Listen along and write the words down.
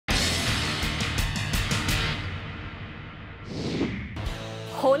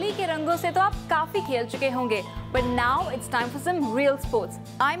होली के रंगों से तो आप काफी खेल चुके होंगे, but now it's time for some real sports.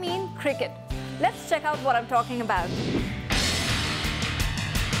 I mean cricket. Let's check out what I'm talking about.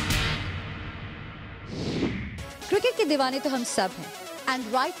 Cricket के दीवाने तो हम सब हैं.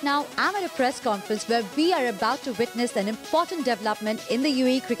 And right now, I'm at a press conference where we are about to witness an important development in the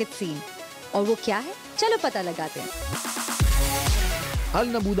UAE cricket scene. और वो क्या है? चलो पता लगाते हैं.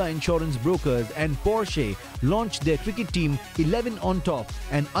 Nabooda Insurance Brokers and Porsche launched their cricket team 11 on top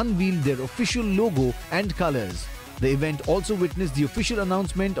and unveiled their official logo and colours. The event also witnessed the official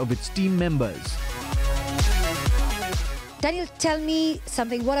announcement of its team members. Daniel, tell me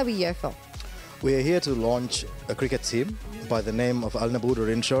something. What are we here for? We are here to launch a cricket team by the name of Nabooda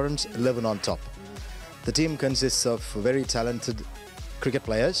Insurance 11 on top. The team consists of very talented cricket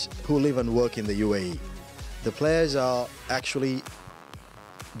players who live and work in the UAE. The players are actually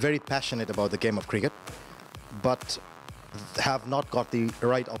very passionate about the game of cricket, but have not got the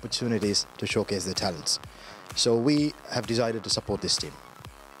right opportunities to showcase their talents. So we have decided to support this team.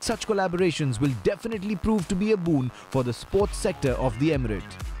 Such collaborations will definitely prove to be a boon for the sports sector of the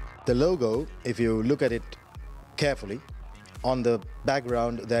Emirate. The logo, if you look at it carefully, on the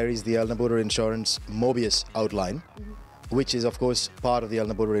background there is the Nabooda Insurance Mobius outline, which is of course part of the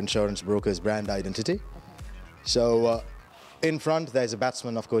Nabooda Insurance Brokers brand identity. So in front there's a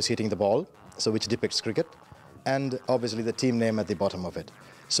batsman of course hitting the ball, so which depicts cricket, and obviously the team name at the bottom of it.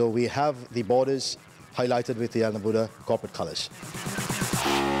 So we have the borders highlighted with the Nabooda corporate colours.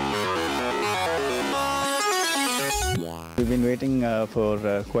 We've been waiting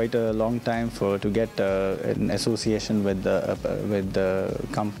for quite a long time to get an association with the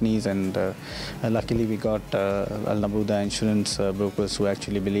companies, and luckily we got Nabooda Insurance Brokers who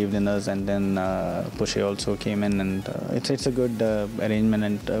actually believed in us, and then Porsche also came in, and it's a good arrangement,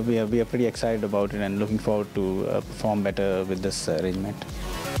 and we are pretty excited about it and looking forward to perform better with this arrangement.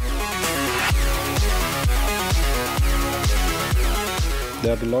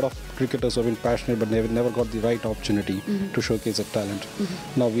 There are a lot of cricketers who have been passionate, but they've never got the right opportunity to showcase their talent.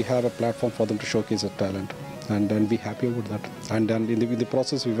 Now we have a platform for them to showcase their talent, and then be happy about that. And then in the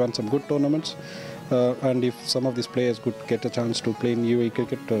process, we won some good tournaments. And if some of these players could get a chance to play in UAE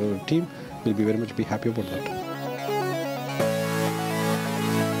cricket team, we'll be very much happy about that.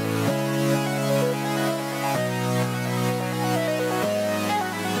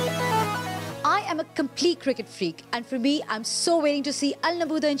 I'm a complete cricket freak, and for me, I'm so waiting to see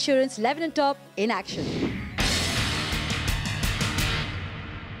Nabooda Insurance 11 on top in action.